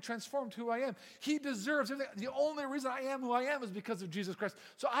radically transformed who I am. He deserves everything. The only reason I am who I am is because of Jesus Christ.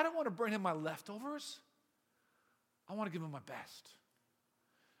 So I don't want to bring him my leftovers. I want to give him my best.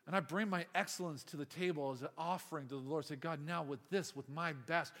 And I bring my excellence to the table as an offering to the Lord. Say, God, now with this, with my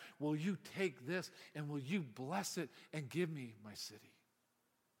best, will you take this and will you bless it and give me my city?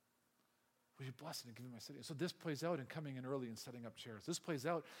 Will you bless it and give me my city? So this plays out in coming in early and setting up chairs. This plays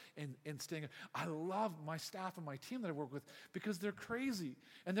out in staying. I love my staff and my team that I work with because they're crazy.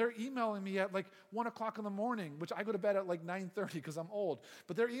 And they're emailing me at like 1 o'clock in the morning, which I go to bed at like 9:30 because I'm old.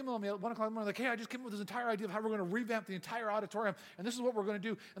 But they're emailing me at 1 o'clock in the morning like, hey, I just came up with this entire idea of how we're going to revamp the entire auditorium. And this is what we're going to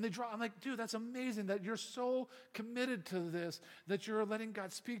do. And they draw. I'm like, dude, that's amazing that you're so committed to this that you're letting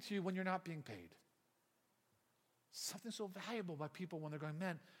God speak to you when you're not being paid. Something so valuable by people when they're going,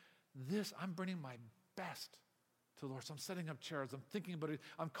 man, I'm bringing my best to the Lord. So I'm setting up chairs. I'm thinking about it.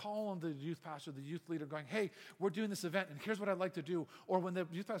 I'm calling the youth pastor, the youth leader, going, hey, we're doing this event, and here's what I'd like to do. Or when the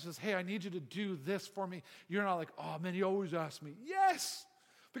youth pastor says, hey, I need you to do this for me, you're not like, oh, man, he always asks me. Yes,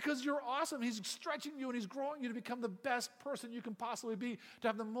 because you're awesome. He's stretching you, and he's growing you to become the best person you can possibly be, to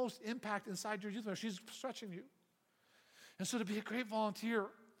have the most impact inside your youth ministry. She's stretching you. And so to be a great volunteer,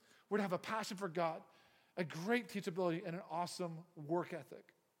 we're to have a passion for God, a great teachability, and an awesome work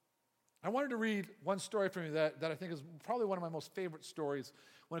ethic. I wanted to read one story from you that I think is probably one of my most favorite stories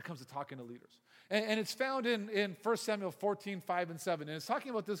when it comes to talking to leaders. And it's found in 1 Samuel 14, 5 and 7. And it's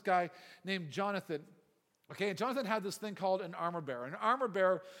talking about this guy named Jonathan. Okay, and Jonathan had this thing called an armor bearer. An armor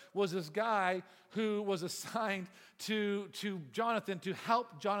bearer was this guy who was assigned to Jonathan to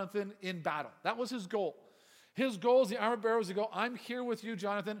help Jonathan in battle. That was his goal. His goal as the armor bearer was to go, I'm here with you,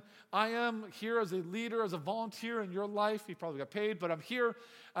 Jonathan. I am here as a leader, as a volunteer in your life. He probably got paid, but I'm here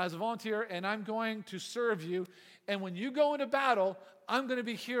as a volunteer, and I'm going to serve you. And when you go into battle, I'm going to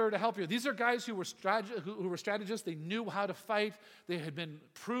be here to help you. These are guys who were strategists. They knew how to fight. They had been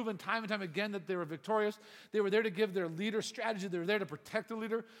proven time and time again that they were victorious. They were there to give their leader strategy. They were there to protect the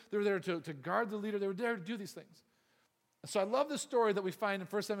leader. They were there to guard the leader. They were there to do these things. So I love this story that we find in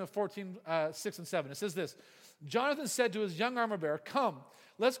 1 Samuel 14, 6 and 7. It says this, Jonathan said to his young armor bearer, come,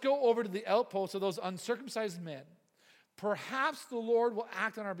 let's go over to the outposts of those uncircumcised men. Perhaps the Lord will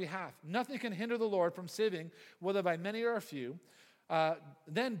act on our behalf. Nothing can hinder the Lord from saving, whether by many or a few.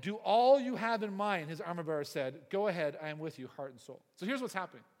 Then do all you have in mind, his armor bearer said. Go ahead, I am with you, heart and soul. So here's what's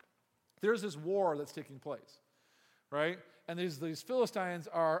happening. There's this war that's taking place, right? And these Philistines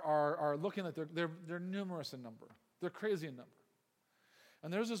are looking like they're numerous in number. They're crazy in number.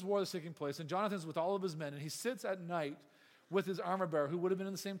 And there's this war that's taking place, and Jonathan's with all of his men, and he sits at night with his armor bearer, who would have been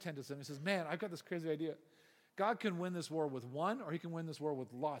in the same tent as him. He says, man, I've got this crazy idea. God can win this war with one, or he can win this war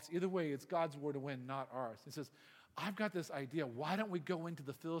with lots. Either way, it's God's war to win, not ours. He says, I've got this idea. Why don't we go into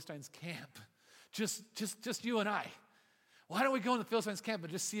the Philistines' camp? Just you and I. Why don't we go in the Philistines' camp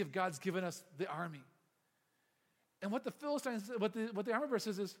and just see if God's given us the army? And what the armor bearer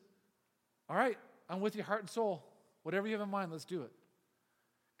says is, all right, I'm with you, heart and soul. Whatever you have in mind, let's do it.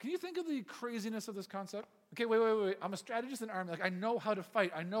 Can you think of the craziness of this concept? Okay, wait. I'm a strategist in the army. Like, I know how to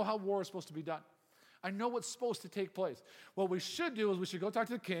fight. I know how war is supposed to be done. I know what's supposed to take place. What we should do is we should go talk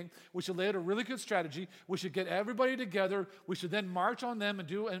to the king. We should lay out a really good strategy. We should get everybody together. We should then march on them and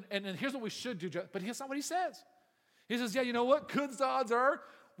here's what we should do. But that's not what he says. He says, yeah, you know what? Good odds are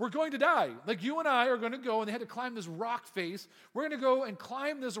we're going to die. Like, you and I are going to go, and they had to climb this rock face. We're going to go and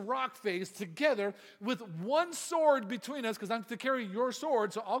climb this rock face together with one sword between us, because I'm to carry your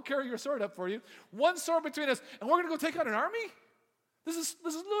sword, so I'll carry your sword up for you. One sword between us, and we're going to go take out an army? This is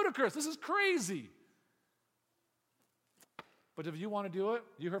ludicrous. This is crazy. But if you want to do it,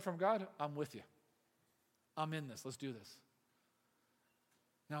 you heard from God, I'm with you. I'm in this. Let's do this.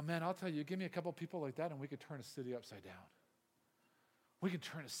 Now, man, I'll tell you, give me a couple people like that, and we could turn a city upside down. We can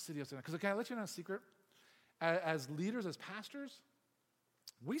turn a city upside down. Because, okay, I'll let you know a secret. As leaders, as pastors,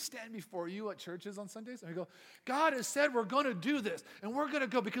 we stand before you at churches on Sundays, and we go, God has said we're going to do this, and we're going to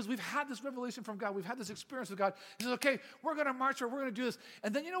go because we've had this revelation from God. We've had this experience with God. He says, okay, we're going to march, or we're going to do this.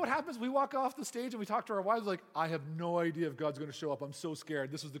 And then you know what happens? We walk off the stage, and we talk to our wives like, I have no idea if God's going to show up. I'm so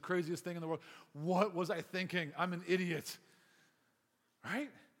scared. This was the craziest thing in the world. What was I thinking? I'm an idiot. Right?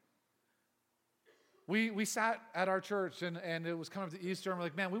 We sat at our church, and it was coming up to Easter, and we're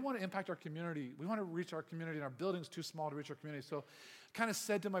like, man, we want to impact our community. We want to reach our community, and our building's too small to reach our community. So I kind of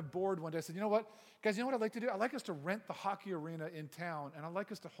said to my board one day, I said, you know what, guys, you know what I'd like to do? I'd like us to rent the hockey arena in town, and I'd like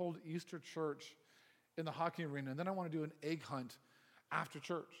us to hold Easter church in the hockey arena, and then I want to do an egg hunt after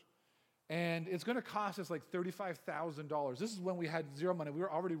church. And it's going to cost us like $35,000. This is when we had zero money. We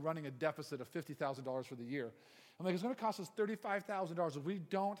were already running a deficit of $50,000 for the year. I'm like, it's going to cost us $35,000 if we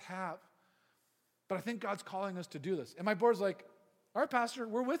don't have. But I think God's calling us to do this. And my board's like, all right, Pastor,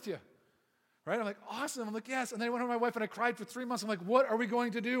 we're with you. Right? I'm like, awesome. I'm like, yes. And then I went to my wife and I cried for 3 months. I'm like, what are we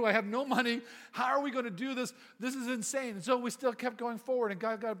going to do? I have no money. How are we going to do this? This is insane. And so we still kept going forward. And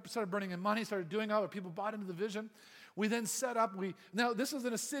God started bringing in money, started doing all it. People bought into the vision. We then set up. Now, this is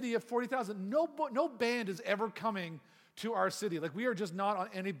in a city of 40,000. No band is ever coming to our city. Like, we are just not on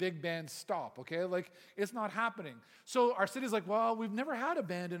any big band stop, okay? Like, it's not happening. So our city's like, well, we've never had a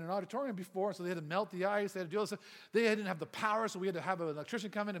band in an auditorium before, so they had to melt the ice, they had to do all this stuff. They didn't have the power, so we had to have an electrician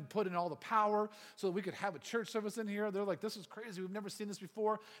come in and put in all the power so that we could have a church service in here. They're like, this is crazy. We've never seen this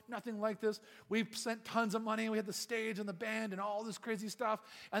before. Nothing like this. We spent tons of money. We had the stage and the band and all this crazy stuff.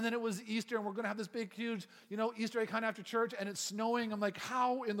 And then it was Easter, and we're going to have this big, huge, Easter egg hunt after church, and it's snowing. I'm like,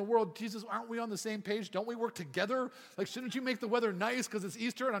 how in the world, Jesus, aren't we on the same page? Don't we work together? Like, shouldn't you make the weather nice because it's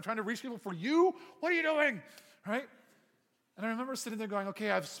Easter and I'm trying to reach people for you? What are you doing? Right? And I remember sitting there going,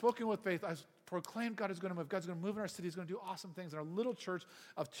 okay, I've spoken with faith. I've proclaimed God is going to move. God's going to move in our city. He's going to do awesome things. And our little church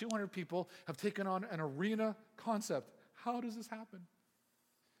of 200 people have taken on an arena concept. How does this happen?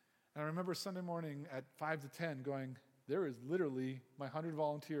 And I remember Sunday morning at 5 to 10 going, there is literally my 100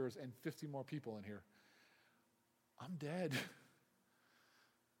 volunteers and 50 more people in here. I'm dead.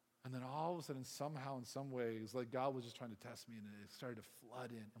 And then all of a sudden, somehow, in some ways, like God was just trying to test me, and it started to flood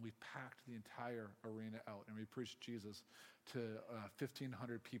in, and we packed the entire arena out, and we preached Jesus to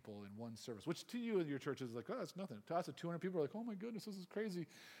 1,500 people in one service, which to you and your church is like, oh, that's nothing. To us, at 200 people, are like, oh my goodness, this is crazy.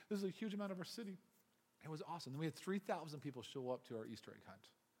 This is a huge amount of our city. It was awesome. Then we had 3,000 people show up to our Easter egg hunt.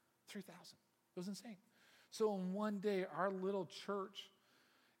 3,000. It was insane. So in one day, our little church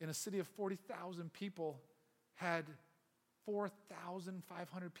in a city of 40,000 people had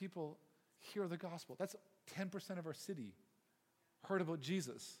 4,500 people hear the gospel. That's 10% of our city heard about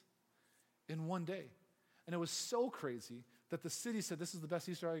Jesus in one day. And it was so crazy that the city said, this is the best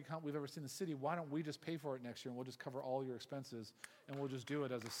Easter egg hunt we've ever seen in the city. Why don't we just pay for it next year and we'll just cover all your expenses and we'll just do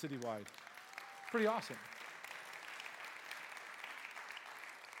it as a citywide. Pretty awesome.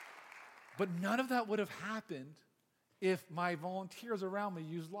 But none of that would have happened if my volunteers around me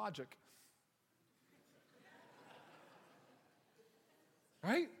used logic.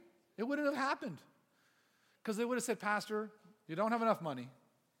 Right? It wouldn't have happened. Because they would have said, Pastor, you don't have enough money.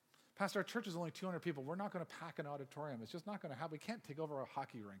 Pastor, our church is only 200 people. We're not going to pack an auditorium. It's just not going to happen. We can't take over a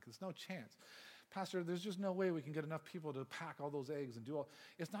hockey rink. There's no chance. Pastor, there's just no way we can get enough people to pack all those eggs and do all.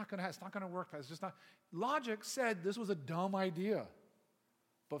 It's not going to work. It's just not. Logic said this was a dumb idea.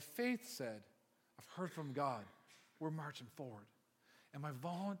 But faith said, I've heard from God. We're marching forward. And my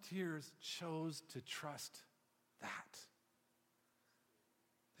volunteers chose to trust that.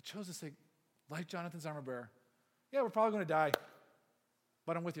 They chose to say, like Jonathan's armor bearer, yeah, we're probably going to die,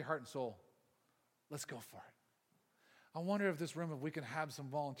 but I'm with your heart and soul. Let's go for it. I wonder if this room, if we can have some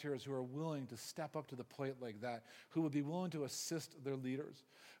volunteers who are willing to step up to the plate like that, who would be willing to assist their leaders,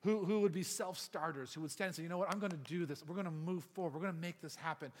 who would be self-starters, who would stand and say, you know what, I'm going to do this. We're going to move forward. We're going to make this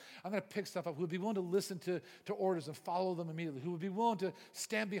happen. I'm going to pick stuff up, who would be willing to listen to orders and follow them immediately, who would be willing to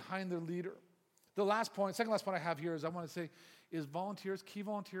stand behind their leader. The second last point I have here is I want to say is volunteers, key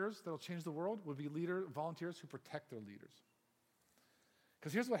volunteers that will change the world would be volunteers who protect their leaders.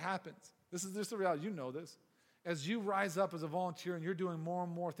 Because here's what happens. This is just the reality. You know this. As you rise up as a volunteer and you're doing more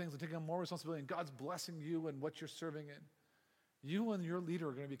and more things and taking on more responsibility and God's blessing you and what you're serving in, you and your leader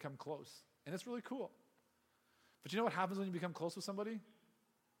are going to become close. And it's really cool. But you know what happens when you become close with somebody?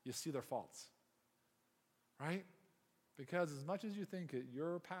 You see their faults. Right? Because as much as you think it,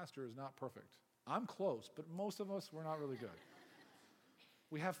 your pastor is not perfect. I'm close, but most of us, we're not really good.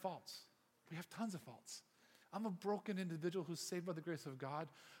 We have faults. We have tons of faults. I'm a broken individual who's saved by the grace of God,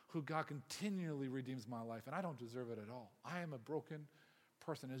 who God continually redeems my life, and I don't deserve it at all. I am a broken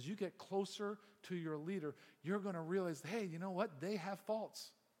person. As you get closer to your leader, you're going to realize, hey, you know what? They have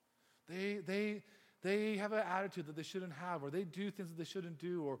faults. They have an attitude that they shouldn't have, or they do things that they shouldn't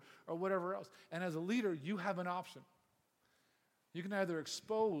do, or whatever else. And as a leader, you have an option. You can either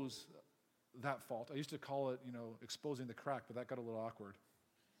expose that fault. I used to call it, exposing the crack, but that got a little awkward.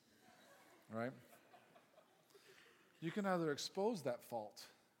 Right? You can either expose that fault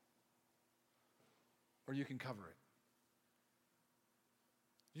or you can cover it.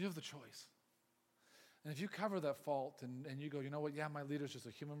 You have the choice. And if you cover that fault and you go, you know what, yeah, my leader's just a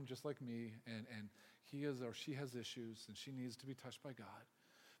human just like me, and he is or she has issues and she needs to be touched by God,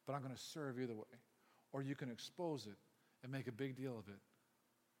 but I'm going to serve either way. Or you can expose it and make a big deal of it.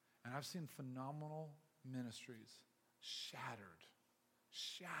 And I've seen phenomenal ministries shattered,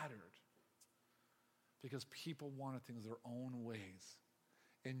 because people wanted things their own ways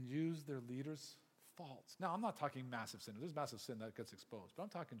and used their leaders' faults. Now, I'm not talking massive sin. There's massive sin that gets exposed, but I'm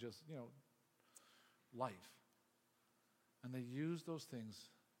talking just, life. And they use those things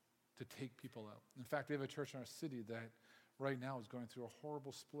to take people out. In fact, we have a church in our city that right now is going through a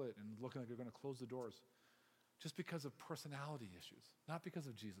horrible split and looking like they're going to close the doors just because of personality issues, not because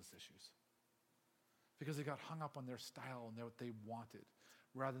of Jesus issues. Because they got hung up on their style and what they wanted,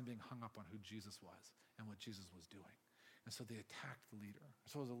 rather than being hung up on who Jesus was and what Jesus was doing. And so they attacked the leader.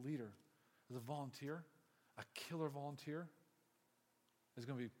 So as a leader, as a volunteer, a killer volunteer is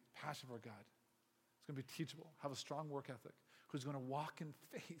going to be passionate for God. It's going to be teachable, have a strong work ethic, who's going to walk in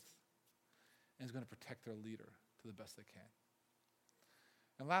faith and is going to protect their leader to the best they can.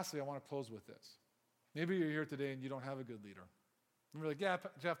 And lastly, I want to close with this. Maybe you're here today and you don't have a good leader. And you're like, yeah,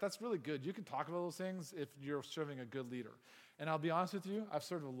 Jeff, that's really good. You can talk about those things if you're serving a good leader. And I'll be honest with you, I've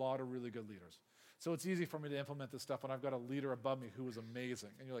served a lot of really good leaders. So it's easy for me to implement this stuff when I've got a leader above me who is amazing.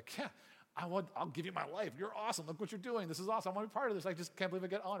 And you're like, yeah, I'll give you my life. You're awesome. Look what you're doing. This is awesome. I want to be part of this. I just can't believe I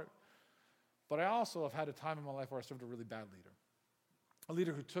get honored. But I also have had a time in my life where I served a really bad leader. A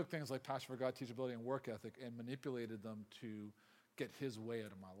leader who took things like passion for God, teachability, and work ethic and manipulated them to get his way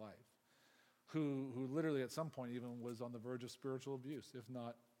out of my life. Who literally at some point even was on the verge of spiritual abuse, if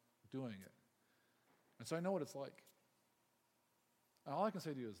not doing it. And so I know what it's like. And all I can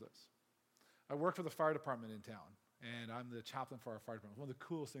say to you is this. I work for the fire department in town, and I'm the chaplain for our fire department. One of the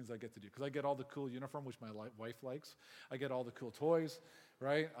coolest things I get to do, because I get all the cool uniform, which my wife likes. I get all the cool toys,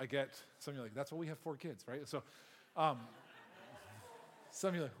 right? I get, some of you are like, that's why we have 4 kids, right? So, some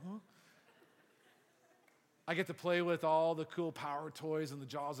of you are like, huh? I get to play with all the cool power toys and the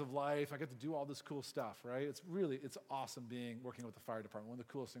jaws of life. I get to do all this cool stuff, right? It's awesome working with the fire department. One of the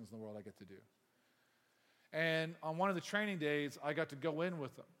coolest things in the world I get to do. And on one of the training days, I got to go in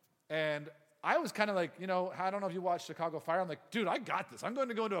with them. And I was kind of like, I don't know if you watched Chicago Fire. I'm like, dude, I got this. I'm going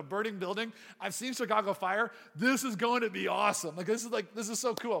to go into a burning building. I've seen Chicago Fire. This is going to be awesome. This is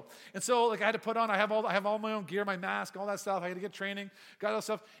so cool. And so I had to put on, I have all my own gear, my mask, all that stuff. I had to get training, got all that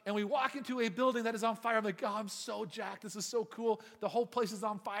stuff. And we walk into a building that is on fire. I'm like, oh, I'm so jacked. This is so cool. The whole place is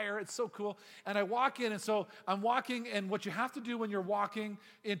on fire. It's so cool. And I walk in, and so I'm walking, and what you have to do when you're walking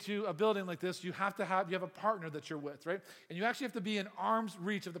into a building like this, you have a partner that you're with, right? And you actually have to be in arm's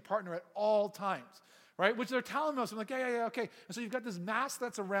reach of the partner at all times, right? Which they're telling us. I'm like, yeah, okay. And so you've got this mask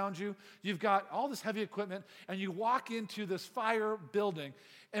that's around you. You've got all this heavy equipment, and you walk into this fire building.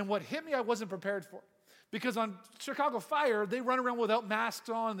 And what hit me, I wasn't prepared for. Because on Chicago Fire, they run around without masks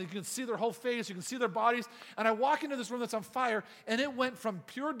on. You can see their whole face. You can see their bodies. And I walk into this room that's on fire, and it went from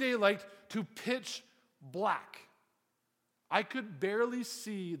pure daylight to pitch black. I could barely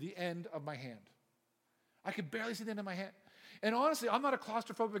see the end of my hand. And honestly, I'm not a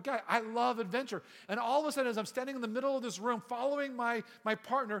claustrophobic guy. I love adventure. And all of a sudden, as I'm standing in the middle of this room following my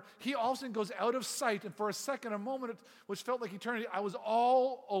partner, he all of a sudden goes out of sight. And for a second, a moment, which felt like eternity, I was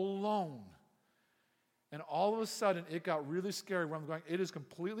all alone. And all of a sudden, it got really scary where I'm going, it is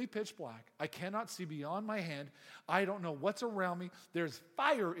completely pitch black. I cannot see beyond my hand. I don't know what's around me. There's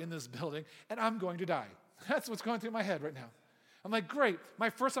fire in this building, and I'm going to die. That's what's going through my head right now. I'm like, great, my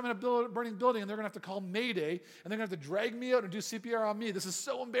first time in a burning building, and they're going to have to call Mayday, and they're going to have to drag me out and do CPR on me. This is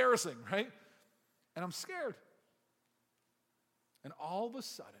so embarrassing, right? And I'm scared. And all of a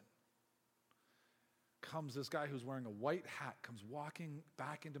sudden, comes this guy who's wearing a white hat, comes walking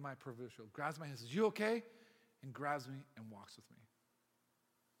back into my provincial, grabs my hand, says, you okay? And grabs me and walks with me.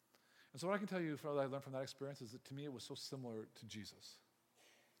 And so what I can tell you, what I learned from that experience is that to me it was so similar to Jesus.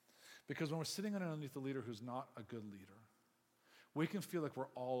 Because when we're sitting underneath a leader who's not a good leader, we can feel like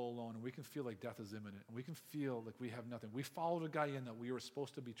we're all alone, and we can feel like death is imminent, and we can feel like we have nothing. We followed a guy in that we were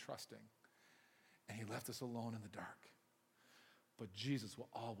supposed to be trusting, and he left us alone in the dark. But Jesus will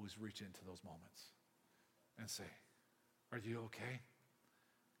always reach into those moments and say, are you okay?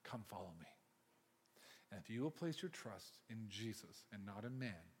 Come follow me. And if you will place your trust in Jesus and not in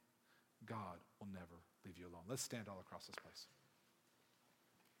man, God will never leave you alone. Let's stand all across this place.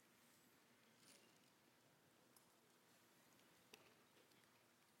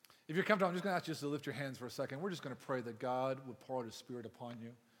 If you're comfortable, I'm just going to ask you to lift your hands for a second. We're just going to pray that God would pour out his Spirit upon you.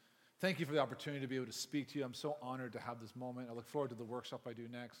 Thank you for the opportunity to be able to speak to you. I'm so honored to have this moment. I look forward to the workshop I do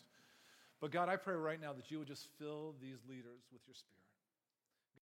next. But God, I pray right now that you would just fill these leaders with your Spirit.